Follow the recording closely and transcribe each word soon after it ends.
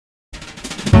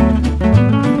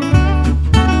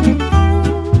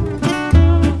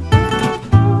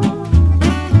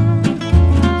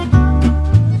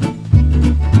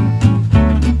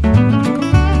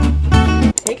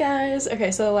Okay,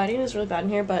 so the lighting is really bad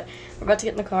in here, but we're about to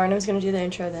get in the car and I was going to do the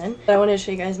intro then. But I wanted to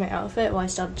show you guys my outfit while I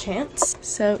still have a chance.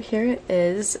 So here it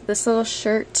is. This little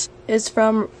shirt is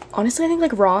from, honestly, I think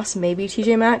like Ross, maybe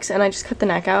TJ Maxx, and I just cut the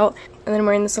neck out. And then I'm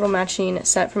wearing this little matching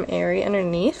set from Aerie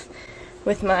underneath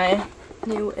with my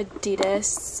new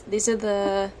Adidas. These are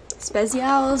the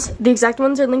Specials. The exact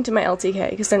ones are linked to my LTK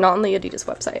because they're not on the Adidas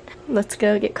website. Let's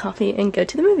go get coffee and go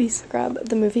to the movies. Grab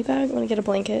the movie bag. I'm gonna get a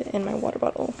blanket and my water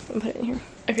bottle and put it in here.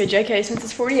 Okay, JK, since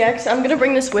it's 40X, I'm gonna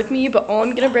bring this with me, but all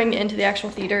I'm gonna bring into the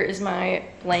actual theater is my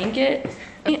blanket.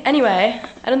 Anyway,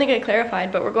 I don't think I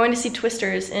clarified, but we're going to see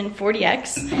Twisters in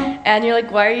 40X. And you're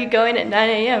like, why are you going at 9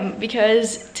 a.m.?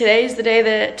 Because today's the day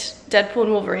that Deadpool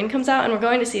and Wolverine comes out, and we're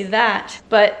going to see that.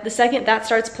 But the second that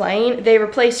starts playing, they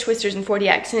replace Twisters in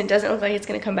 40X, and it doesn't look like it's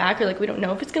gonna come back, or like we don't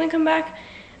know if it's gonna come back.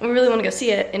 And we really want to go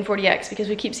see it in 40X because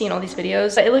we keep seeing all these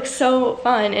videos. It looks so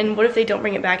fun, and what if they don't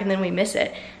bring it back and then we miss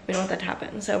it? We don't want that to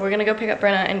happen. So we're gonna go pick up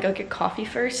Brenna and go get coffee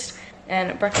first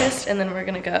and breakfast, and then we're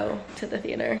gonna go to the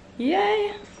theater.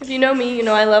 Yay! If you know me, you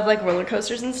know I love like roller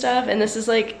coasters and stuff, and this is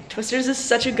like, Twisters is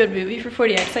such a good movie for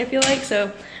 40X, I feel like,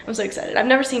 so I'm so excited. I've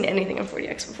never seen anything in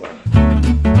 40X before.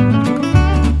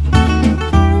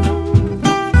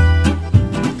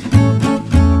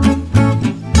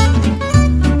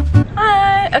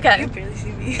 Hi! Okay. You can barely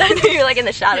see me. I know you're like in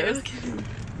the shadows.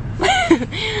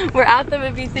 We're at the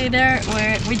movie theater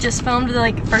where we just filmed the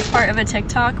like first part of a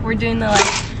TikTok. We're doing the like,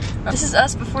 this is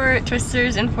us before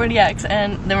Twisters and 40X,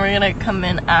 and then we're gonna come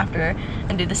in after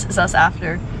and do this is us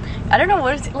after. I don't know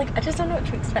what it's like, I just don't know what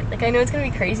to expect. Like I know it's gonna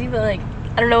be crazy, but like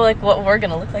I don't know like what we're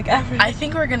gonna look like after. I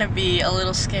think we're gonna be a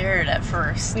little scared at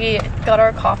first. We got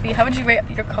our coffee. How would you rate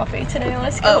your coffee today?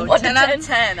 Let's go. Oh, 10 out of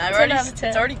 10. 10 out of 10.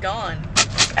 It's already gone.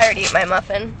 I already ate my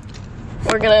muffin.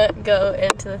 We're gonna go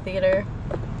into the theater.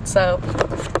 So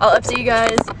I'll update you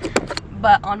guys,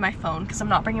 but on my phone because I'm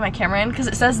not bringing my camera in because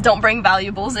it says don't bring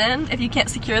valuables in if you can't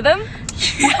secure them.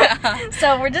 Yeah.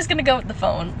 So we're just gonna go with the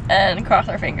phone and cross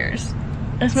our fingers.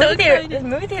 This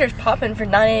movie theater's popping for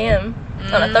 9 a.m.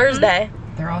 on a Thursday.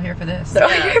 They're all here for this. They're all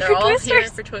Here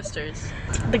for Twisters.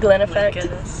 The Glen effect. My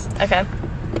goodness. Okay.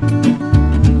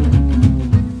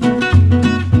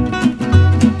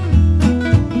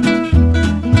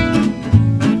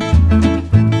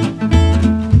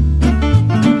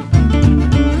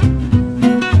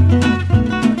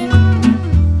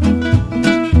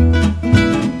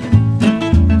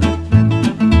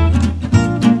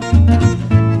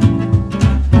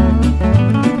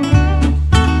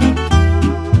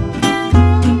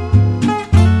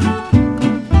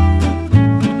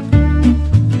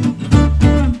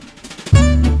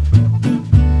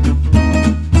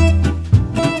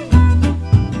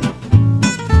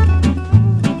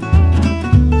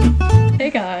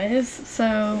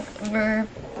 So we're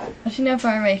touching up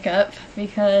our makeup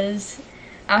because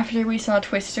after we saw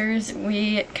Twisters,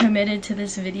 we committed to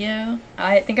this video.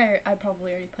 I think I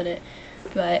probably already put it,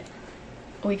 but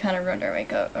we kind of ruined our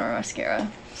makeup and our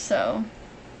mascara. So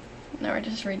now we're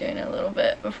just redoing it a little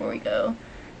bit before we go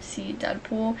see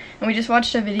Deadpool. And we just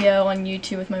watched a video on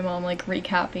YouTube with my mom, like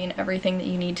recapping everything that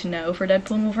you need to know for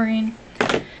Deadpool and Wolverine.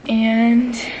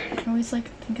 And I always like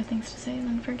think of things to say and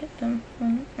then forget them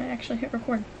when I actually hit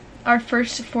record. Our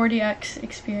first 40X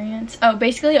experience. Oh,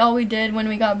 basically all we did when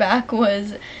we got back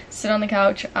was sit on the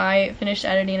couch. I finished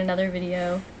editing another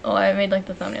video. Oh, I made like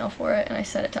the thumbnail for it and I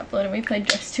set it to upload, and we played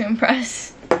Dress to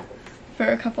Impress for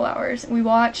a couple hours. We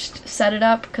watched Set It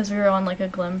Up because we were on like a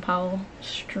Glen Powell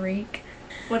streak.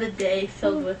 What a day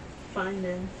filled with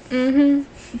finding.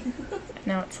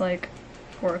 Now it's like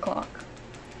 4 o'clock.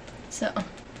 So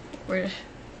we're just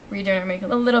redoing our makeup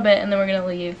a little bit and then we're gonna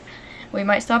leave. We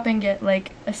might stop and get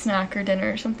like a snack or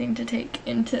dinner or something to take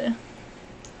into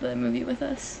the movie with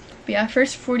us. But yeah,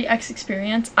 first 40X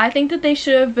experience. I think that they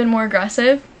should have been more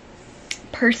aggressive.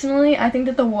 Personally, I think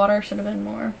that the water should have been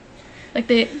more. Like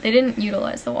they didn't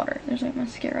utilize the water. There's like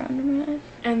mascara under my eyes.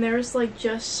 And there's like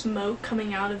just smoke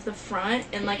coming out of the front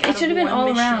and like it should have been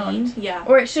all around. Yeah.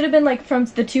 Or it should have been like from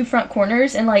the 2 front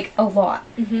corners and like a lot.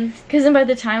 Because then by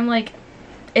the time like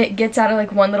it gets out of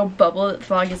like one little bubble that the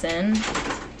fog is in.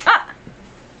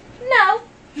 No.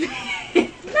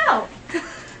 No.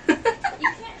 You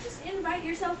can't just invite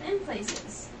yourself in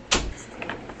places.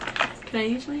 Can I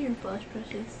use my blush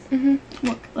brushes?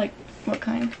 What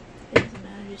kind? It doesn't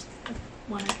matter, just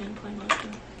one I can apply most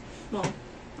of. Well,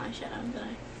 eyeshadow that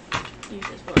I use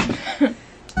as blush.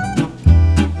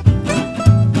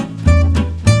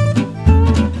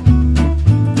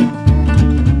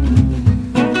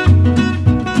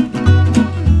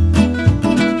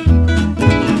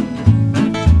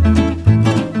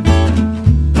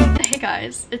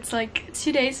 It's like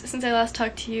 2 days since I last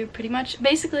talked to you, pretty much.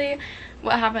 Basically,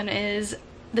 what happened is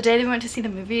the day that we went to see the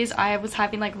movies, I was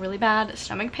having like really bad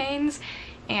stomach pains,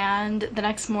 and the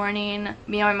next morning,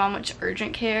 me and my mom went to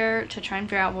urgent care to try and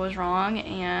figure out what was wrong,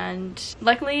 and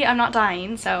luckily I'm not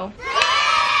dying, so.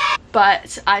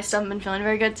 But I still haven't been feeling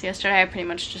very good, so yesterday I pretty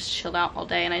much just chilled out all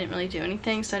day and I didn't really do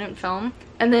anything, so I didn't film.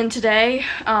 And then today,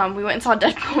 we went and saw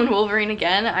Deadpool and Wolverine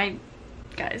again.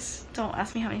 Guys, don't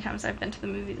ask me how many times I've been to the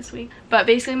movie this week. But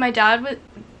basically my dad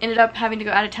ended up having to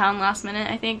go out of town last minute,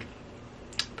 I think,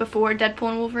 before Deadpool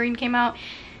and Wolverine came out.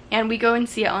 And we go and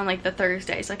see it on like the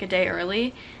Thursdays, like a day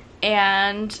early.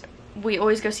 And we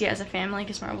always go see it as a family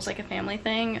because Marvel's like a family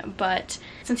thing, but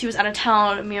since he was out of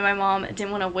town, me and my mom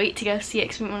didn't want to wait to go see it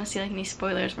because we didn't want to see like any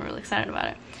spoilers. We're really excited about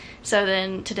it. So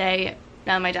then today,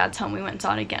 now my dad's home, we went and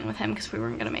saw it again with him because we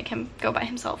weren't going to make him go by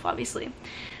himself, obviously.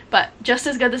 But just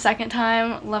as good the second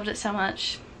time. Loved it so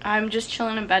much. I'm just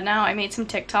chilling in bed now. I made some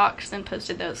TikToks and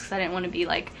posted those because I didn't want to be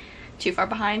like too far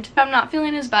behind. I'm not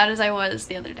feeling as bad as I was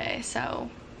the other day, so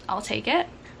I'll take it.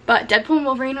 But Deadpool and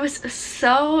Wolverine was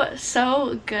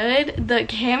so good. The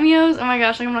cameos, oh my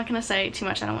gosh, like I'm not gonna say too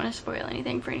much. I don't want to spoil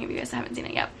anything for any of you guys that haven't seen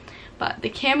it yet. But the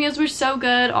cameos were so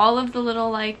good. All of the little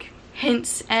like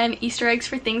hints and Easter eggs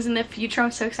for things in the future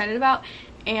I'm so excited about.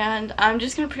 And I'm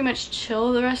just gonna pretty much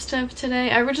chill the rest of today.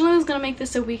 I originally was gonna make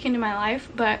this a weekend in my life,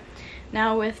 but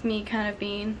now with me kind of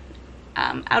being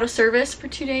out of service for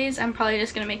 2 days, I'm probably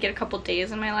just gonna make it a couple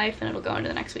days in my life and it'll go into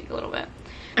the next week a little bit.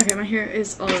 Okay, my hair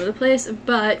is all over the place,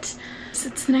 but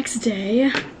it's the next day.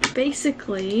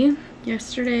 Basically,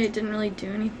 yesterday I didn't really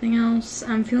do anything else.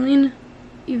 I'm feeling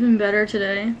even better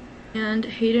today. And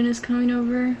Hayden is coming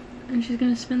over and she's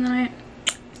gonna spend the night.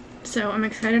 So I'm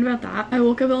excited about that. I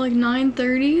woke up at like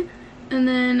 9:30 and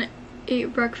then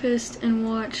ate breakfast and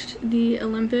watched the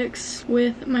Olympics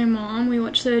with my mom. We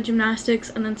watched the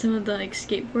gymnastics and then some of the like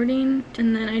skateboarding.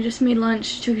 And then I just made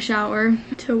lunch, took a shower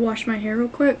to wash my hair real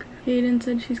quick. Hayden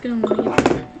said she's gonna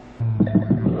leave.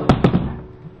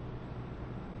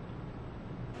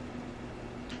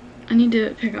 I need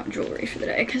to pick out jewelry for the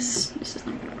day because this is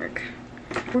not gonna work.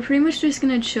 We're pretty much just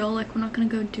gonna chill, like we're not gonna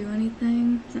go do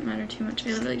anything. Doesn't matter too much. I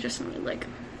literally just wanted like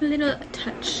a little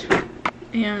touch.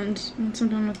 And once I'm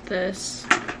done with this,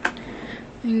 I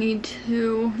need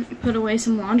to put away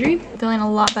some laundry. Feeling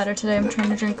a lot better today. I'm trying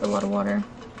to drink a lot of water.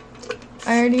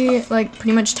 I already like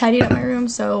pretty much tidied up my room,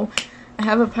 so I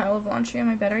have a pile of laundry on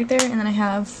my bed right there, and then I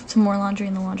have some more laundry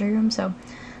in the laundry room, so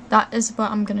that is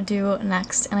what I'm gonna do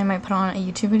next, and I might put on a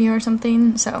YouTube video or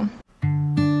something, so.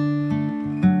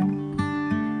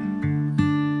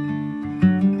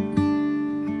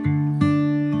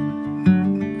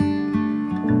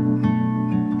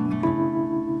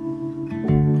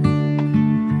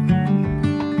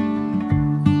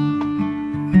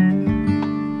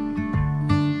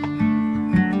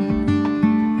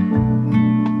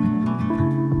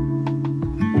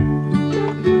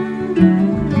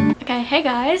 Hey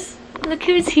guys, look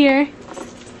who's here.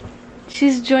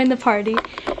 She's joined the party.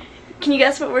 Can you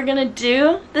guess what we're gonna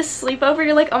do? This sleepover,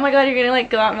 you're like, oh my god, you're gonna like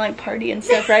go out and like party and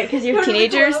stuff, right? Because you're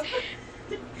teenagers.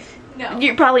 No.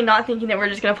 You're probably not thinking that we're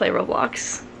just gonna play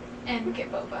Roblox. And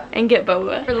get boba. And get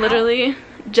boba. We're literally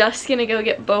just gonna go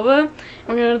get boba.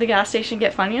 We're gonna go to the gas station,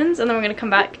 get Funyuns, and then we're gonna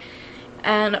come back.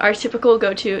 And our typical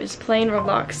go-to is playing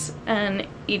Roblox and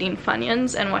eating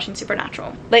Funyuns and watching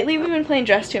Supernatural. Lately we've been playing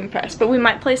Dress to Impress, but we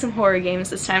might play some horror games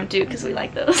this time too because we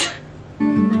like those.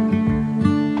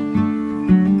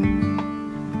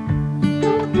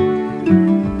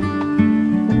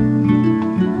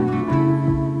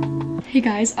 Hey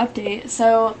guys, update.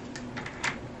 So,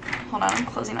 hold on, I'm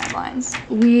closing my blinds.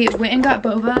 We went and got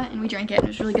boba and we drank it and it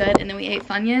was really good, and then we ate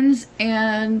Funyuns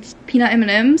and peanut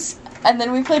M&Ms. And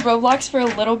then we played Roblox for a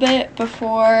little bit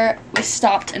before we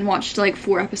stopped and watched like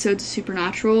 4 episodes of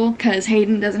Supernatural because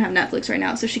Hayden doesn't have Netflix right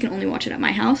now, so she can only watch it at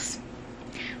my house.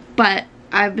 But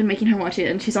I've been making her watch it,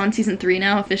 and she's on season 3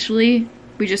 now officially.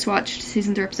 We just watched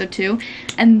season 3 episode 2.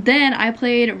 And then I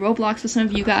played Roblox with some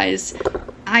of you guys.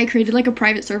 I created like a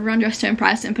private server on Dress to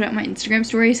Impress and put it on my Instagram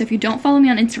story. So if you don't follow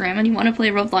me on Instagram and you want to play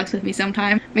Roblox with me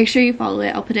sometime, make sure you follow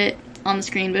it. I'll put it on the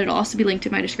screen, but it'll also be linked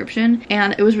in my description.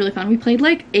 And it was really fun. We played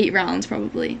like 8 rounds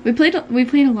probably. We played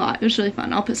a lot. It was really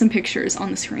fun. I'll put some pictures on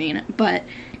the screen, but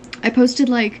I posted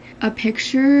like a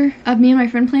picture of me and my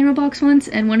friend playing Roblox once,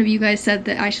 and one of you guys said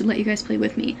that I should let you guys play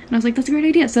with me, and I was like, that's a great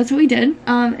idea. So that's what we did.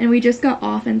 And we just got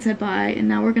off and said bye, and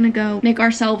now we're gonna go make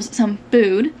ourselves some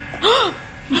food.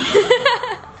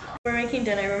 We're making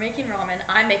dinner. We're making ramen.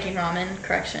 I'm making ramen.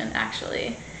 Correction,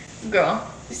 actually.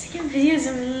 Girl, just taking videos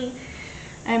of me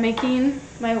I'm making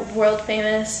my world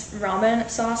famous ramen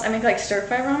sauce. I make like stir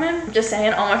fry ramen. Just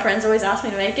saying, all my friends always ask me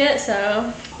to make it,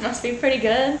 so it must be pretty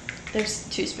good. There's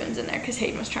 2 spoons in there because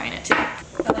Hayden was trying it too.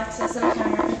 Alexa's the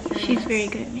timer. She's very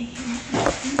good at making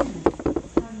it.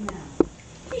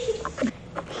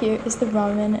 Here is the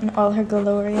ramen in all her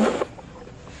glory.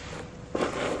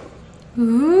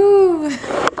 Ooh.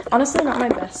 Honestly, not my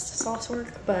best sauce work,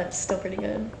 but still pretty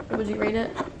good. Would you rate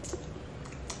it?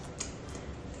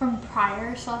 From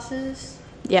prior sauces,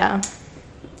 Yeah.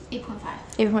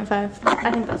 8.5. 8.5.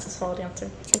 I think that's a solid answer.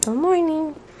 Good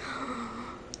morning.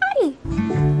 Hi.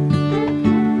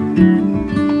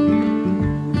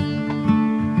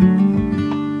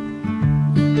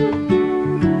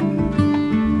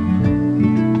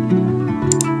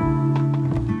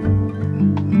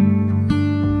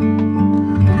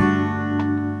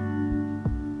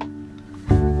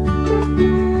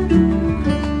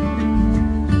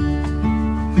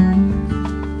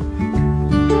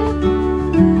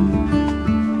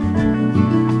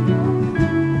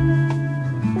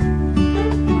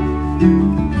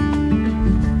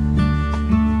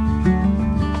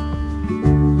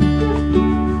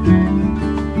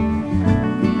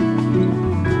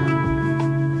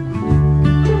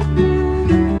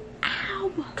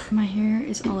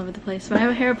 But I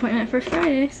have a hair appointment for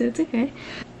Friday, so it's okay.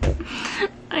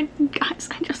 Guys,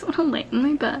 I just want to lay in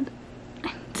my bed.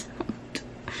 I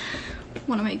don't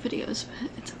want to make videos, but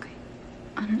it's okay.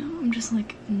 I don't know, I'm just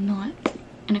like not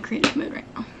in a creative mood right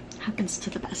now. Happens to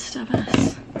the best of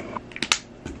us.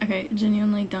 Okay,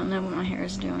 genuinely don't know what my hair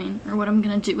is doing or what I'm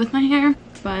gonna do with my hair,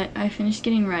 but I finished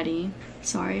getting ready.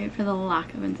 Sorry for the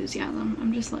lack of enthusiasm.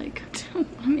 I'm just like, I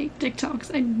don't want to make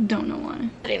TikToks. I don't know why.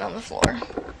 Sitting on the floor.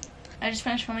 I just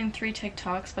finished filming 3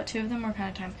 TikToks, but 2 of them were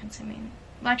kind of time consuming.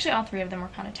 Well, actually all 3 of them were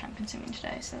kind of time consuming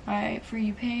today. So my For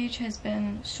You page has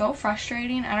been so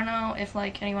frustrating. I don't know if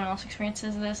like anyone else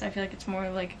experiences this. I feel like it's more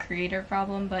like a creator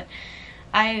problem, but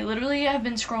I literally have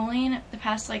been scrolling the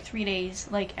past like 3 days,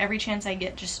 like every chance I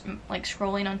get, just like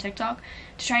scrolling on TikTok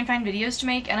to try and find videos to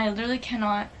make, and I literally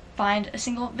cannot find a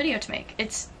single video to make.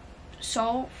 It's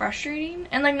so frustrating,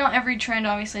 and like not every trend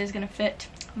obviously is gonna fit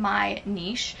my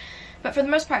niche, but for the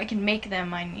most part I can make them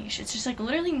my niche. It's just like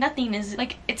literally nothing is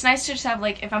like, it's nice to just have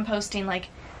like, if I'm posting like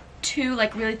 2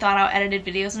 like really thought out edited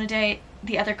videos in a day,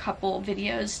 the other couple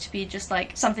videos to be just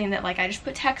like something that like I just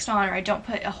put text on or I don't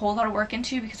put a whole lot of work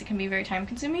into because it can be very time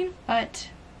consuming, but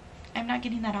I'm not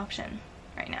getting that option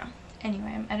right now.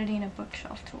 Anyway, I'm editing a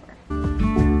bookshelf tour.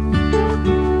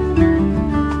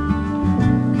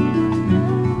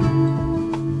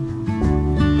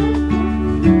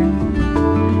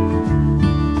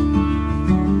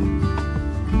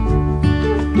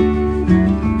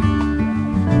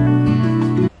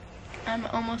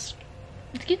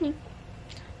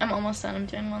 I'm almost done. I'm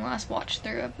doing one last watch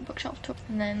through of the bookshelf tour,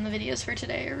 and then the videos for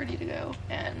today are ready to go,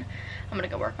 and I'm gonna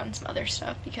go work on some other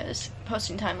stuff because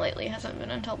posting time lately hasn't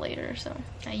been until later, so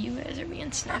now you guys are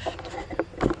being sniffed.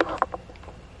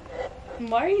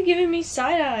 Why are you giving me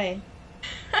side-eye?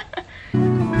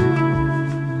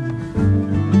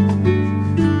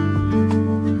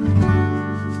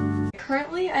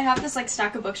 Currently I have this like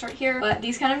stack of books right here, but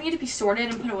these kind of need to be sorted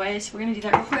and put away, so we're gonna do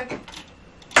that real quick.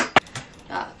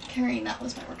 Carrying that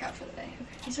was my workout for the day.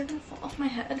 Okay, these are gonna fall off my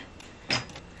head.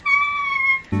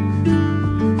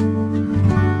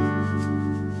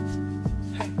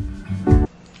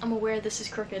 I'm aware this is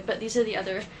crooked, but these are the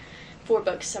other 4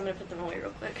 books, so I'm gonna put them away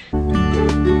real quick.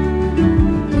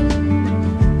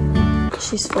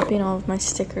 She's flipping all of my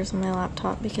stickers on my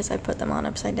laptop because I put them on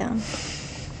upside down.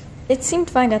 It seemed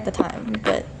fine at the time,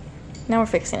 but now we're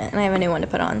fixing it, and I have a new one to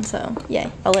put on, so yay.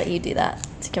 I'll let you do that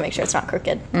to make sure it's not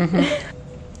crooked.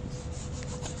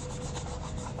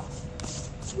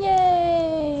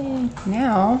 Yay!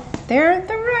 Now they're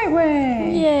the right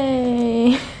way.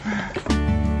 Yay!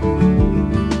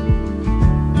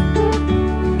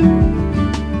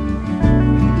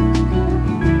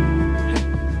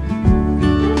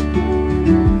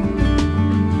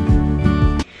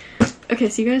 Okay,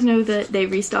 so you guys know that they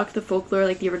restocked the Folklore,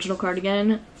 like the original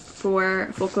cardigan, for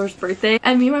Folklore's birthday,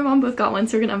 and me and my mom both got one,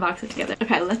 so we're gonna unbox it together.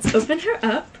 Okay, let's open her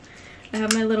up. I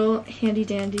have my little handy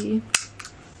dandy.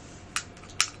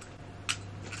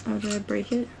 Oh, did I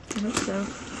break it? I hope so.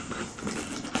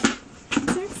 I'm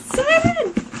so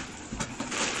excited!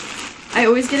 I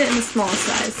always get it in the smallest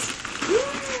size.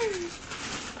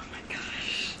 Oh my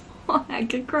gosh. Oh, I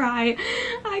could cry.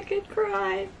 I could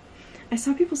cry. I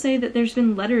saw people say that there's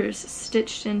been letters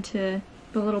stitched into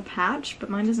the little patch,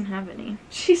 but mine doesn't have any.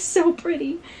 She's so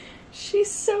pretty. She's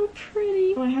so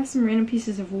pretty. Oh, I have some random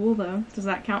pieces of wool though. Does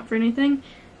that count for anything?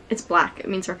 It's black. It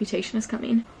means reputation is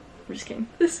coming. I'm just kidding.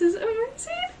 This is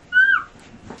amazing.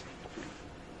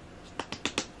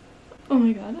 Oh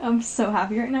my god, I'm so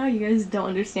happy right now. You guys don't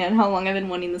understand how long I've been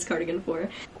wanting this cardigan for.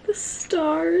 The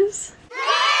stars.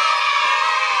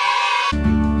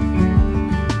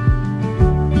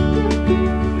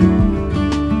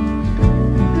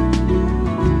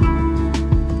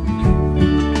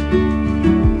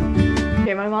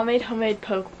 My mom made homemade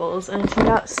poke bowls and it turned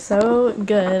out so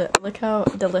good. Look how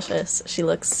delicious she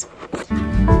looks.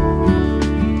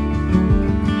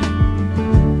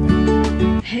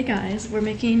 Hey guys, we're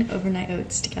making overnight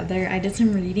oats together. I did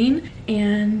some reading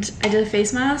and I did a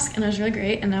face mask and it was really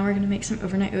great, and now we're gonna make some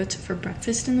overnight oats for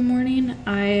breakfast in the morning.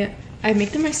 I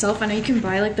make them myself. I know you can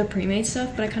buy like the pre-made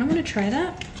stuff, but I kind of want to try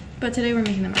that. But today we're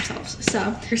making them ourselves.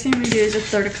 So first thing I'm gonna do is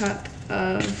 1/3 cup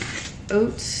of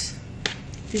oats.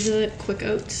 These are the quick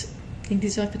oats. I think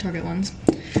these are like the Target ones.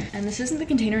 And this isn't the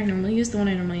container I normally use. The one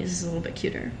I normally use is a little bit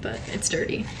cuter, but it's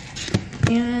dirty.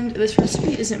 And this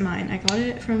recipe isn't mine. I got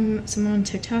it from someone on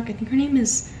TikTok. I think her name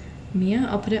is Mia.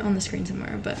 I'll put it on the screen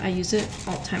somewhere, but I use it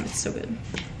all the time. It's so good.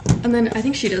 And then I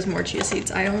think she does more chia seeds.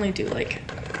 I only do like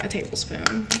a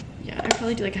tablespoon. Yeah, I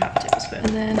probably do like a half a tablespoon.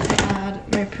 And then I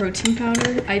add my protein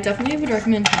powder. I definitely would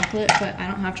recommend chocolate, but I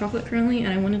don't have chocolate currently,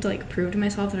 and I wanted to like prove to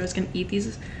myself that I was gonna eat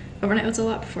these overnight oats a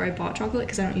lot before I bought chocolate,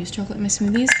 because I don't use chocolate in my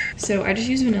smoothies. So I just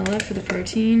use vanilla for the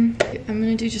protein. I'm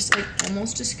gonna do just like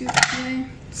almost a scoop today.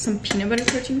 Some peanut butter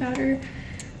protein powder.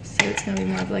 So it's gonna be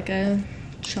more of like a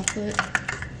chocolate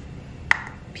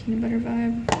peanut butter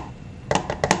vibe.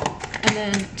 And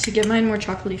then to give mine more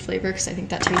chocolatey flavor, because I think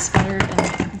that tastes better,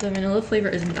 and the vanilla flavor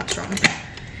isn't that strong,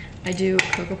 I do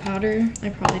cocoa powder. I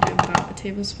probably do about a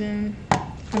tablespoon.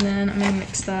 And then I'm gonna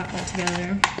mix that all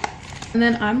together. And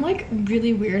then I'm like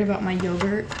really weird about my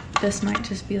yogurt. This might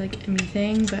just be like a me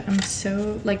thing, but I'm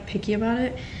so like picky about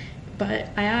it. But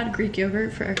I add Greek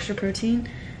yogurt for extra protein,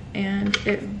 and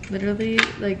it literally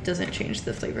like doesn't change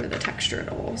the flavor or the texture at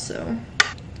all. So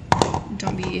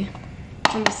don't be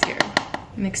scared.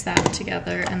 Mix that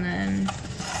together and then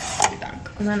I'll be back.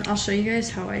 And then I'll show you guys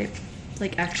how I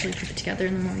like actually put it together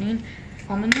in the morning.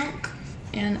 Almond milk,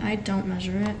 and I don't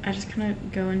measure it. I just kind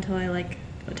of go until I like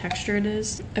what texture it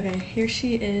is. Okay, here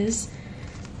she is.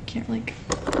 Can't like,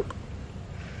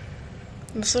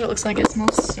 this is what it looks like. It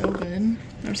smells so good.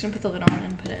 I'm just gonna put the lid on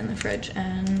and put it in the fridge,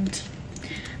 and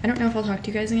I don't know if I'll talk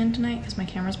to you guys again tonight because my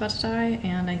camera's about to die,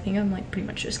 and I think I'm like pretty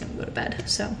much just gonna go to bed.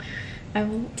 So I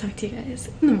will talk to you guys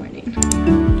in the morning.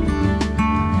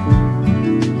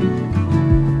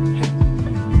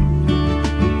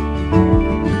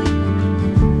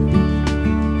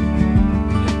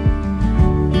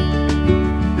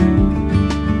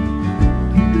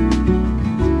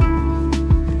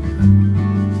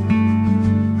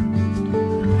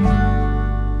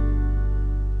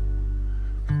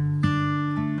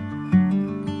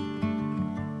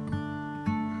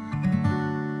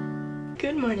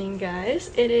 Good morning,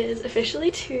 guys. It is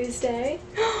officially Tuesday.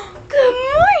 Good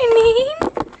morning!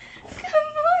 Good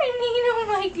morning! Oh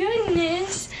my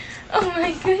goodness! Oh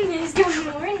my goodness! Good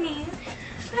morning!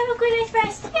 Have a good night's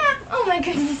rest. Yeah! Oh my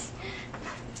goodness!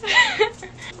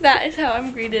 That is how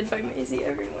I'm greeted by Maisie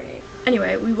every morning.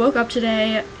 Anyway, we woke up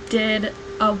today, did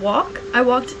a walk. I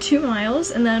walked 2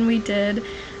 miles, and then we did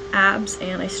abs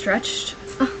and I stretched.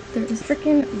 Oh, there is a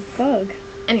freaking bug.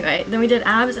 Anyway, then we did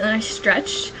abs and then I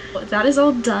stretched. That is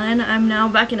all done. I'm now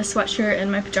back in a sweatshirt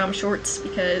and my pajama shorts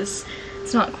because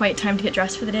it's not quite time to get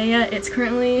dressed for the day yet. It's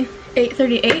currently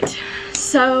 8:38,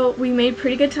 so we made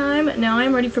pretty good time. Now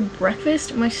I'm ready for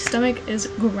breakfast. My stomach is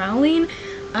growling.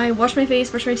 I washed my face,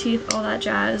 brushed my teeth, all that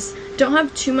jazz. Don't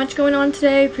have too much going on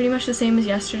today, pretty much the same as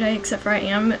yesterday, except for I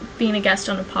am being a guest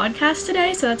on a podcast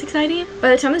today, so that's exciting. By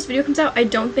the time this video comes out, I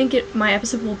don't think my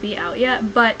episode will be out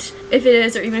yet, but if it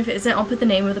is, or even if it isn't, I'll put the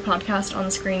name of the podcast on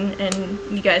the screen and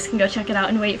you guys can go check it out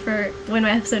and wait for when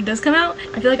my episode does come out.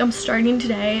 I feel like I'm starting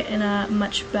today in a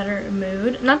much better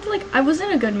mood. Not that like I was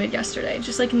in a good mood yesterday,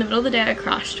 just like in the middle of the day I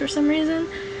crashed for some reason.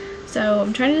 So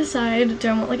I'm trying to decide, do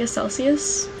I want like a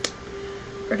Celsius?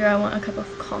 Or do I want a cup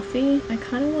of coffee? I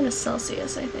kind of want a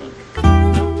Celsius, I think.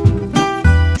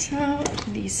 That's how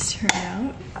these turn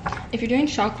out. If you're doing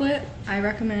chocolate, I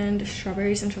recommend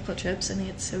strawberries and chocolate chips. I think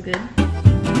it's so good.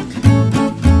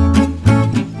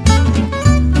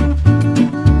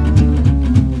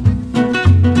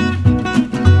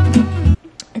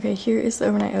 Okay, here is the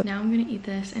overnight oat. Now I'm gonna eat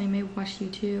this and I may watch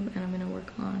YouTube and I'm gonna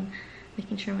work on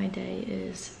making sure my day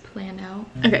is planned out.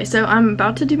 Okay, so I'm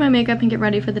about to do my makeup and get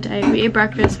ready for the day. We ate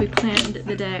breakfast, we planned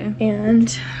the day,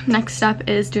 and next step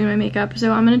is doing my makeup.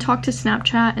 So I'm gonna talk to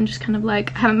Snapchat and just kind of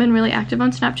like, I haven't been really active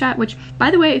on Snapchat, which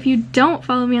by the way, if you don't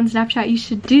follow me on Snapchat, you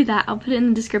should do that. I'll put it in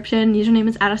the description. Username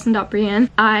is Addison.Briann.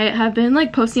 I have been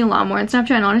like posting a lot more on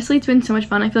Snapchat, and honestly it's been so much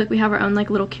fun. I feel like we have our own like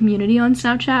little community on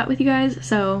Snapchat with you guys.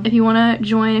 So if you want to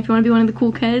join, if you want to be one of the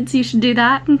cool kids, you should do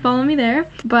that and follow me there.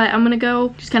 But I'm gonna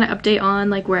go just kind of update on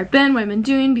like where I've been, what I've been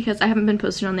doing, because I haven't been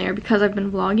posting on there because I've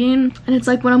been vlogging. And it's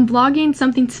like when I'm vlogging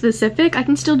something specific, I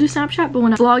can still do Snapchat, but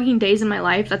when I'm vlogging days in my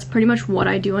life, that's pretty much what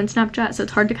I do on Snapchat, so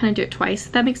it's hard to kind of do it twice,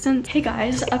 if that makes sense. Hey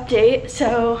guys, update.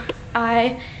 So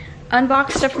I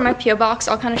unboxed stuff from my PO box.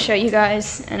 I'll kind of show you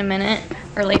guys in a minute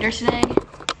or later today.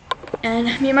 And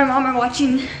me and my mom are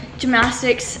watching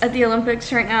gymnastics at the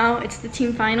Olympics right now. It's the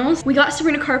team finals. We got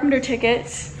Sabrina Carpenter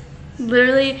tickets.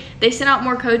 Literally, they sent out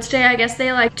more codes today. I guess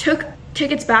they like took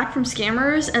tickets back from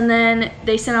scammers, and then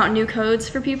they sent out new codes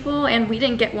for people, and we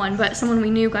didn't get one, but someone we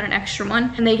knew got an extra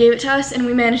one, and they gave it to us, and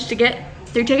we managed to get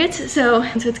 3 tickets. So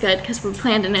it's good because we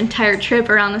planned an entire trip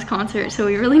around this concert, so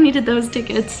we really needed those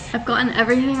tickets. I've gotten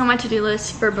everything on my to-do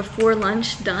list for before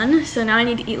lunch done, so now I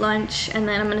need to eat lunch, and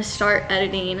then I'm gonna start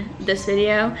editing this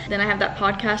video. Then I have that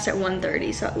podcast at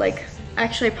 1:30, so like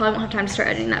actually I probably won't have time to start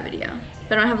editing that video,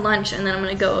 but I don't have lunch, and then I'm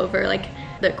gonna go over like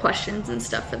the questions and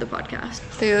stuff for the podcast.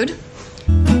 Food.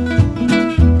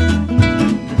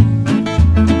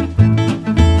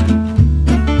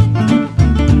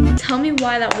 Tell me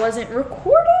why that wasn't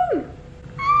recording.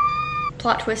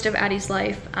 Plot twist of Addie's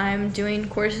life. I'm doing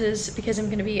courses because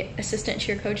I'm gonna be assistant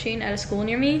cheer coaching at a school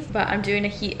near me, but I'm doing a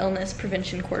heat illness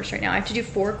prevention course right now. I have to do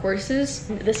 4 courses.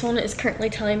 This one is currently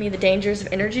telling me the dangers of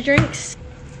energy drinks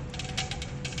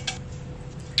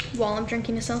while I'm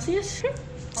drinking a Celsius.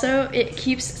 So it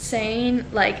keeps saying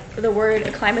like the word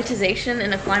acclimatization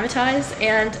and acclimatize,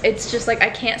 and it's just like I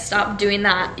can't stop doing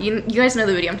that. You guys know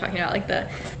the video I'm talking about, like the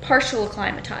partial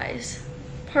acclimatize,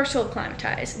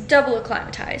 double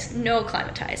acclimatize, no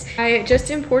acclimatize. I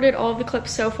just imported all of the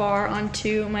clips so far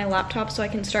onto my laptop so I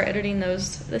can start editing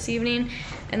those this evening,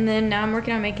 and then now I'm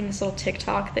working on making this little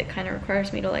TikTok that kind of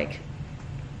requires me to like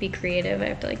be creative. I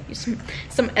have to like use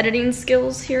some editing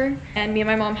skills here, and me and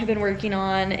my mom have been working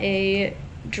on a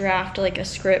draft, like a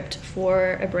script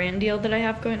for a brand deal that I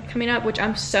have coming up, which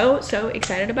I'm so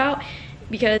excited about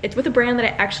because it's with a brand that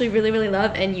I actually really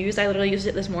love and use. I literally used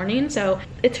it this morning. So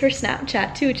it's her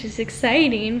Snapchat too, which is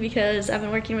exciting because I've been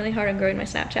working really hard on growing my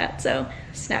Snapchat. So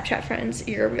Snapchat friends,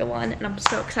 you're a real one, and I'm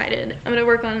so excited. I'm gonna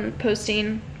work on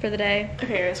posting for the day.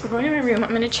 Okay guys, we're going to my room.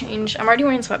 I'm gonna change. I'm already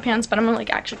wearing sweatpants, but I'm gonna like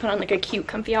actually put on like a cute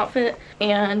comfy outfit,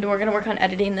 and we're gonna work on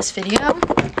editing this video.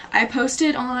 I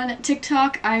posted on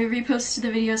TikTok, I reposted the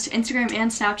videos to Instagram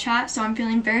and Snapchat, so I'm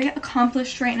feeling very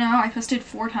accomplished right now. I posted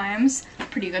 4 times,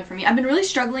 pretty good for me. I've been really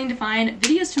struggling to find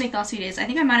videos to make the last few days. I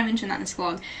think I might have mentioned that in this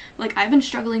vlog. Like, I've been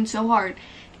struggling so hard,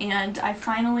 and I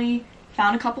finally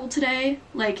found a couple today.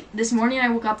 Like, this morning I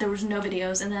woke up, there was no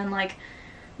videos, and then like,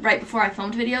 right before I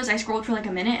filmed videos, I scrolled for like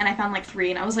a minute, and I found like 3,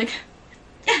 and I was like,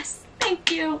 yes,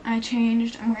 thank you. I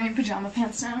changed, I'm wearing pajama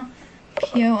pants now.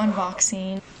 PO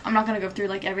unboxing. I'm not gonna go through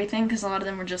like everything because a lot of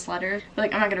them were just letters, but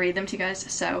like I'm not gonna read them to you guys.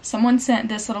 So someone sent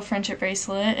this little friendship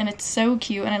bracelet, and it's so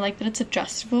cute, and I like that it's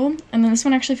adjustable, and then this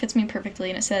one actually fits me perfectly,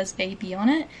 and it says AB on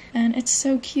it, and it's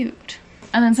so cute.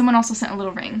 And then someone also sent a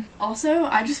little ring. Also,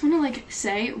 I just want to like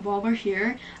say while we're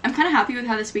here, I'm kind of happy with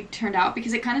how this week turned out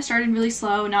because it kind of started really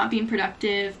slow, not being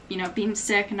productive, you know, being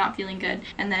sick and not feeling good.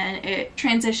 And then it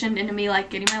transitioned into me like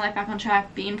getting my life back on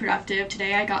track, being productive.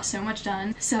 Today I got so much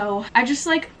done. So I just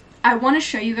like, I want to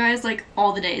show you guys like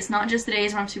all the days, not just the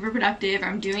days where I'm super productive or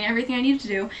I'm doing everything I need to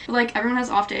do. But like everyone has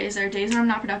off days. There are days when I'm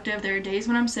not productive. There are days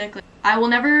when I'm sick. Like, I will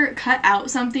never cut out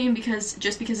something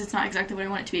just because it's not exactly what I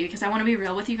want it to be, because I want to be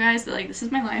real with you guys that like this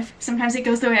is my life. Sometimes it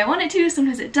goes the way I want it to,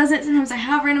 sometimes it doesn't, sometimes I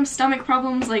have random stomach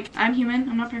problems. Like, I'm human,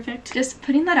 I'm not perfect. Just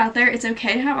putting that out there. It's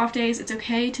okay to have off days, it's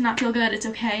okay to not feel good, it's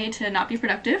okay to not be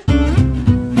productive.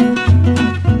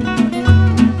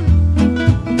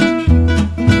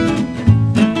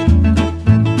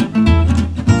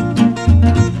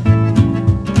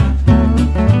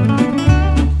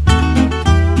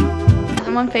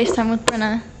 On FaceTime with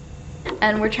Brenna,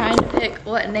 and we're trying to pick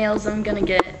what nails I'm gonna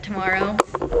get tomorrow.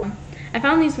 I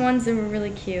found these ones that were really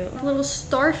cute. A little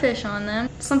starfish on them.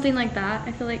 Something like that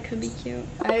I feel like could be cute.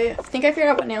 I think I figured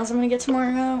out what nails I'm gonna get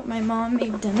tomorrow. My mom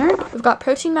made dinner. We've got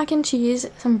protein mac and cheese,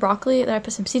 some broccoli that I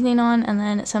put some seasoning on, and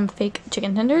then some fake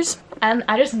chicken tenders. And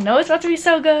I just know it's about to be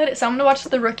so good, so I'm gonna watch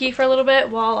The Rookie for a little bit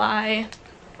while I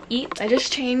eat. I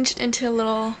just changed into a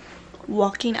little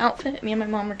walking outfit. Me and my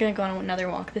mom are gonna go on another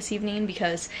walk this evening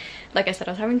because, like I said,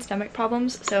 I was having stomach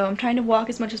problems, so I'm trying to walk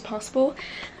as much as possible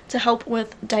to help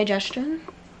with digestion.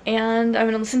 And I'm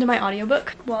gonna listen to my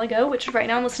audiobook while I go, which right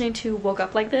now I'm listening to Woke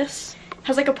Up Like This. It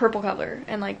has like a purple cover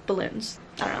and like balloons.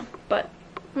 I don't know, but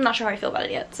I'm not sure how I feel about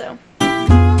it yet, so.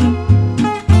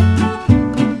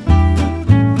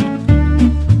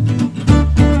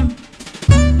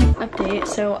 Update,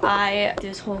 so I did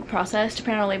this whole process to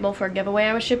print out a label for a giveaway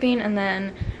I was shipping, and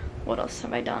then what else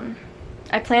have I done?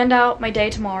 I planned out my day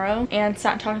tomorrow and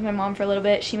sat and talked to my mom for a little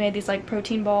bit. She made these like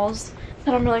protein balls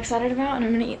that I'm really excited about and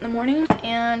I'm gonna eat in the morning.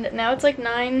 And now it's like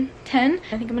 9:10.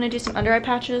 I think I'm gonna do some under eye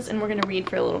patches and we're gonna read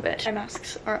for a little bit. My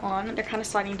masks are on. They're kind of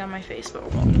sliding down my face, but we're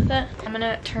rolling with it. I'm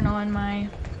gonna turn on my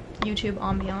YouTube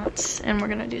ambiance and we're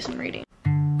gonna do some reading.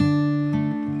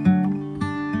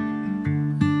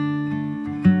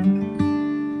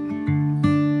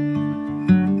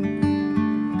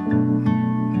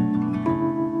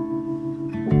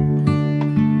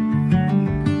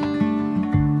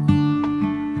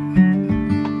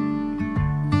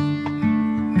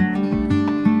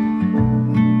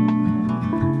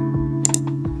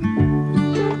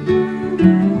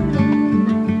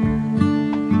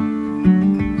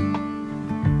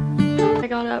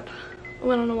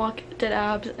 Went on a walk, did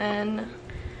abs, and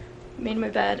made my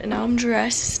bed, and now I'm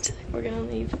dressed. We're gonna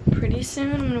leave pretty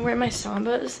soon. I'm gonna wear my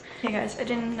Sambas. Hey guys, I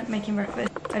didn't end up making breakfast.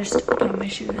 I just put on my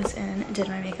shoes and did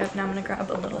my makeup. Now I'm gonna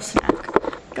grab a little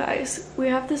snack. Guys, we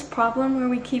have this problem where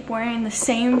we keep wearing the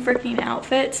same freaking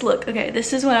outfits. Look, okay,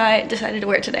 this is what I decided to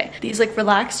wear today. These like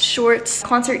relaxed shorts,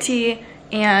 concert tee,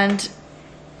 and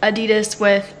Adidas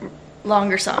with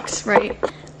longer socks, right?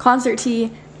 Concert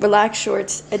tee, relaxed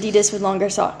shorts, Adidas with longer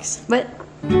socks. But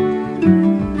we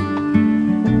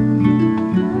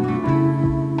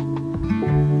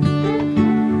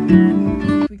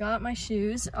got my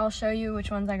shoes. I'll show you which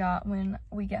ones I got when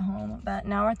we get home. But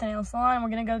now we're at the nail salon. We're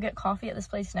gonna go get coffee at this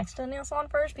place next to the nail salon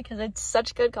first because it's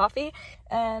such good coffee.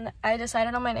 And I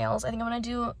decided on my nails. I think I'm gonna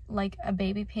do like a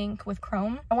baby pink with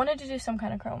chrome. I wanted to do some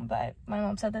kind of chrome, but my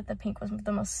mom said that the pink was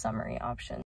the most summery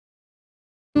option.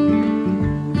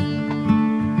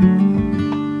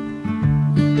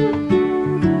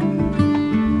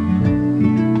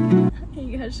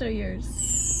 You gotta show yours.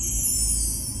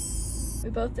 We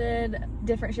both did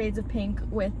different shades of pink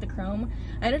with the chrome.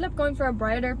 I ended up going for a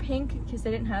brighter pink because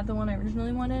they didn't have the one I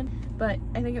originally wanted, but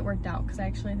I think it worked out because I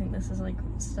actually think this is like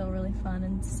still really fun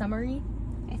and summery.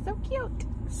 It's so cute.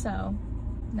 So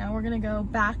now we're gonna go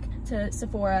back to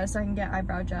Sephora so I can get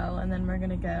eyebrow gel, and then we're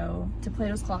gonna go to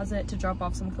Plato's Closet to drop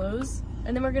off some clothes,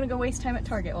 and then we're gonna go waste time at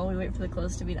Target while we wait for the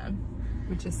clothes to be done.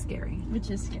 Which is scary. Which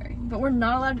is scary. But we're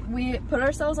not allowed, we put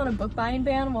ourselves on a book buying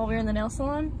ban while we were in the nail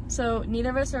salon, so neither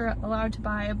of us are allowed to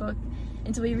buy a book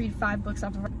until we read 5 books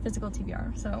off of our physical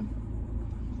TBR, so.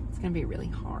 It's gonna be really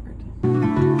hard.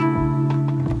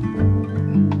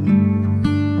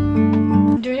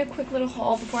 I'm doing a quick little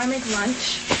haul before I make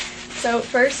lunch. So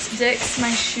first, Dick's,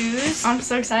 my shoes. I'm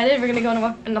so excited. We're gonna go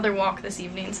on another walk this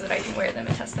evening so that I can wear them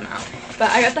and test them out.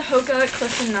 But I got the Hoka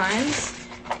Clifton 9s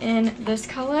in this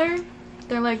color.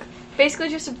 They're like basically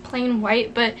just a plain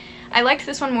white, but I liked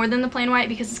this one more than the plain white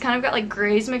because it's kind of got like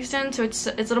grays mixed in, so it's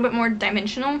a little bit more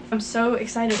dimensional. I'm so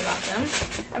excited about them.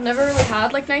 I've never really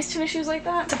had like nice tennis shoes like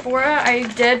that. Sephora, I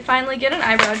did finally get an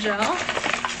eyebrow gel.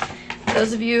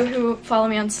 Those of you who follow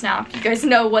me on Snap, you guys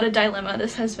know what a dilemma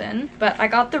this has been. But I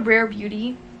got the Rare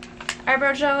Beauty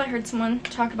eyebrow gel. I heard someone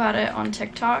talk about it on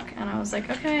TikTok and I was like,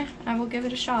 okay, I will give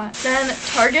it a shot. Then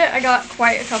Target, I got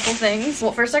quite a couple things.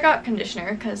 Well, first I got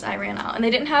conditioner because I ran out, and they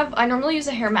didn't have, I normally use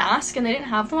a hair mask and they didn't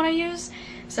have the one I use.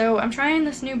 So I'm trying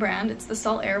this new brand. It's the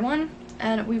Salt Air one,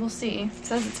 and we will see. It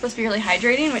says it's supposed to be really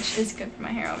hydrating, which is good for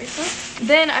my hair, obviously.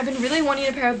 Then I've been really wanting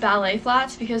a pair of ballet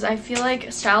flats because I feel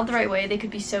like styled the right way, they could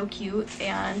be so cute,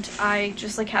 and I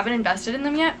just like haven't invested in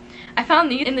them yet. I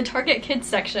found these in the Target kids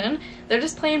section. They're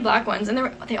just plain black ones, and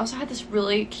they also had this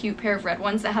really cute pair of red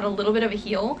ones that had a little bit of a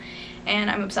heel, and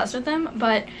I'm obsessed with them.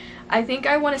 But I think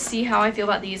I want to see how I feel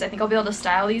about these. I think I'll be able to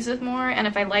style these with more, and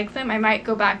if I like them, I might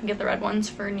go back and get the red ones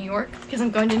for New York because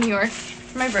I'm going to New York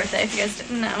for my birthday, if you guys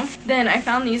didn't know. Then I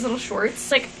found these little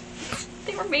shorts. Like,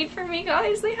 they were made for me,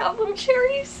 guys. They have little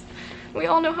cherries. We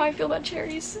all know how I feel about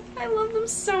cherries. I love them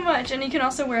so much, and you can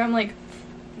also wear them like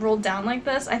rolled down like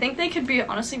this. I think they could be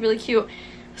honestly really cute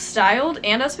styled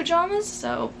and as pajamas,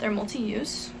 so they're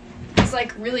multi-use. It's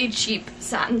like really cheap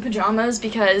satin pajamas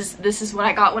because this is what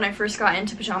I got when I first got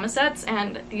into pajama sets,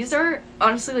 and these are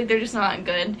honestly like they're just not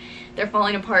good. They're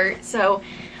falling apart, so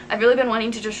I've really been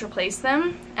wanting to just replace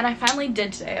them, and I finally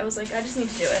did today. I was like, I just need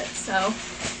to do it. So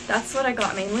that's what I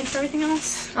got mainly for everything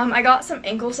else. I got some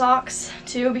ankle socks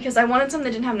too because I wanted some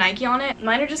that didn't have Nike on it.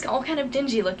 Mine are just all kind of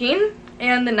dingy looking,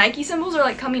 and the Nike symbols are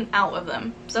like coming out of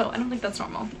them. So I don't think that's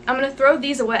normal. I'm gonna throw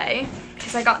these away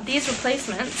because I got these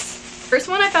replacements. First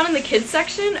one I found in the kids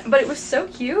section, but it was so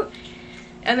cute.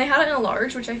 And they had it in a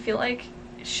large, which I feel like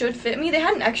should fit me. They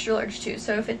had an extra large too,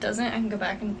 so if it doesn't, I can go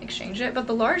back and exchange it. But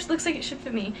the large looks like it should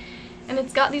fit me. And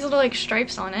it's got these little like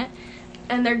stripes on it,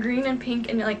 and they're green and pink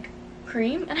and like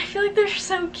cream, and I feel like they're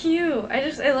so cute.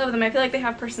 I love them. I feel like they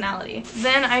have personality.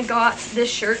 Then I got this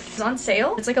shirt. It's on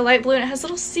sale. It's like a light blue and it has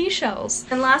little seashells.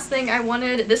 And last thing I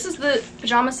wanted, this is the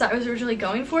pajama set I was originally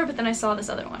going for, but then I saw this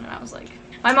other one and I was like,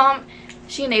 my mom,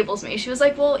 she enables me. She was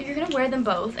like, well, you're gonna wear them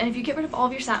both, and if you get rid of all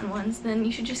of your satin ones, then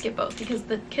you should just get both because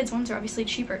the kids ones are obviously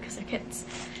cheaper because they're kids.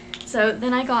 So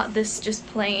then I got this just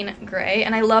plain gray,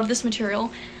 and I love this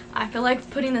material. I feel like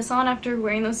putting this on after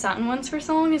wearing those satin ones for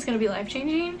so long is gonna be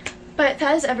life-changing. But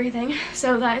that is everything.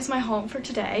 So that is my haul for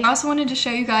today. I also wanted to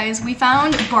show you guys, we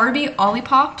found Barbie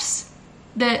Ollipops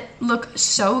that look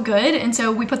so good, and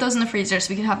so we put those in the freezer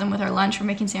so we could have them with our lunch. We're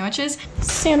making sandwiches.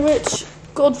 Sandwich,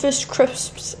 goldfish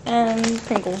crisps, and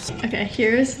Pringles. Okay,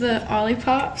 here's the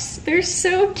Ollipops. They're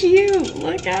so cute.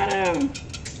 Look at them.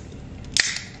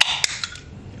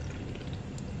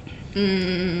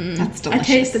 That's delicious. I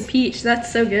taste the peach.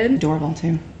 That's so good. Adorable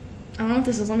too. I don't know if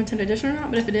this is limited edition or not,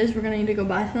 but if it is, we're gonna need to go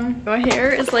buy some. My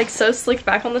hair is like so slicked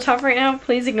back on the top right now.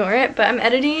 Please ignore it. But I'm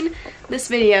editing this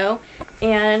video,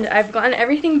 and I've gotten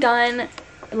everything done,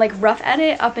 like rough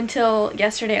edit, up until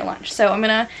yesterday at lunch. So I'm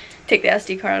gonna take the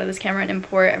SD card out of this camera and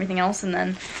import everything else, and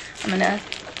then I'm gonna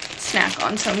snack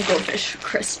on some goldfish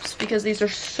crisps because these are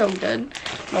so good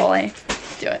while I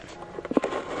do it.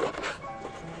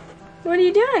 What are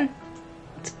you doing?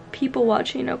 It's people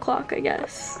watching o'clock, I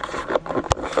guess.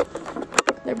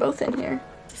 They're both in here.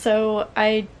 So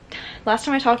last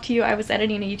time I talked to you, I was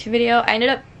editing a YouTube video.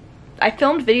 I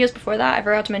filmed videos before that, I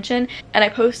forgot to mention, and I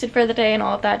posted for the day and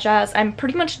all of that jazz. I'm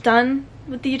pretty much done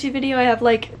with the YouTube video. I have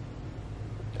like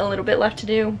a little bit left to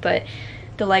do, but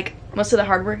most of the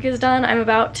hard work is done. I'm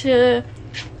about to,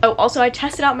 oh, also I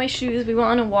tested out my shoes. We went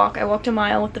on a walk. I walked a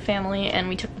mile with the family, and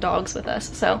we took the dogs with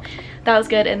us, so that was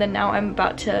good. And then now I'm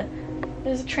about to,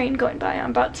 there's a train going by. I'm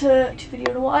about to do a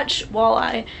video to watch while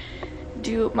I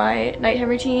do my nighttime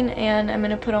routine, and I'm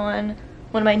gonna put on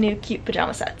one of my new cute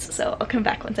pajama sets, so I'll come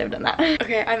back once I've done that.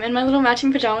 Okay, I'm in my little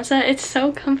matching pajama set. It's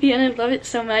so comfy and I love it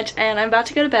so much, and I'm about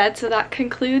to go to bed, so that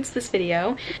concludes this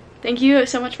video. Thank you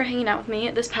so much for hanging out with me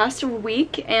this past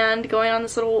week and going on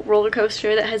this little roller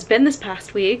coaster that has been this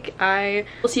past week. I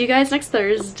will see you guys next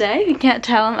Thursday. You can't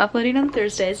tell, I'm uploading on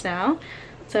Thursdays now,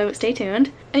 so stay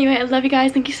tuned. Anyway, I love you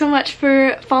guys. Thank you so much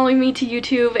for following me to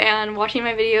YouTube and watching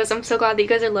my videos. I'm so glad that you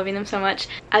guys are loving them so much.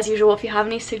 As usual, if you have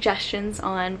any suggestions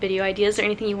on video ideas or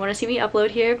anything you want to see me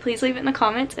upload here, please leave it in the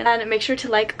comments, and make sure to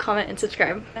like, comment, and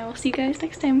subscribe. I will see you guys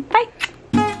next time. Bye!